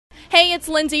Hey, it's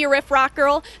Lindsay, your WRIF rock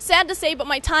girl. Sad to say, but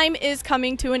my time is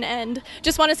coming to an end.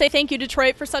 Just want to say thank you,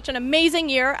 Detroit, for such an amazing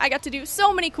year. I got to do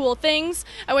so many cool things.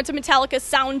 I went to Metallica's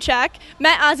sound check,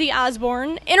 met Ozzy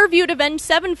Osbourne, interviewed Avenged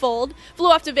Sevenfold,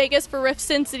 flew off to Vegas for WRIF's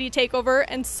Sin City Takeover,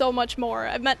 and so much more.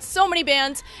 I've met so many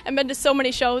bands and been to so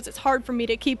many shows, it's hard for me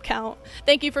to keep count.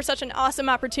 Thank you for such an awesome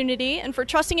opportunity and for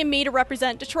trusting in me to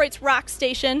represent Detroit's rock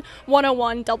station,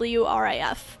 101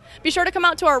 WRIF. Be sure to come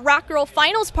out to our Rock Girl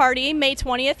Finals Party May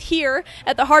 20th here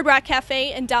at the Hard Rock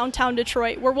Cafe in downtown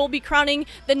Detroit, where we'll be crowning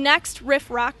the next WRIF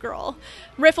Rock Girl.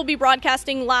 WRIF will be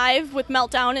broadcasting live with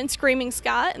Meltdown and Screaming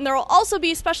Scott, and there will also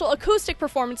be special acoustic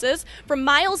performances from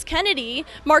Miles Kennedy,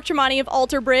 Mark Tremonti of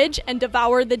Alter Bridge, and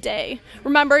Devour the Day.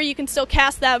 Remember, you can still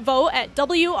cast that vote at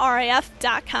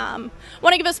WRIF.com.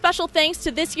 Want to give a special thanks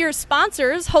to this year's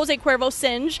sponsors, Jose Cuervo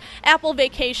Singe, Apple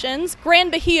Vacations,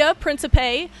 Grand Bahia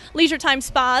Principe, Leisure Time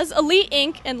Spas, Elite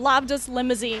Inc., and Lavda's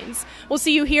Limousines. We'll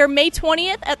see you here May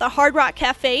 20th at the Hard Rock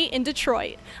Cafe in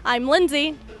Detroit. I'm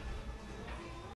Lindsay.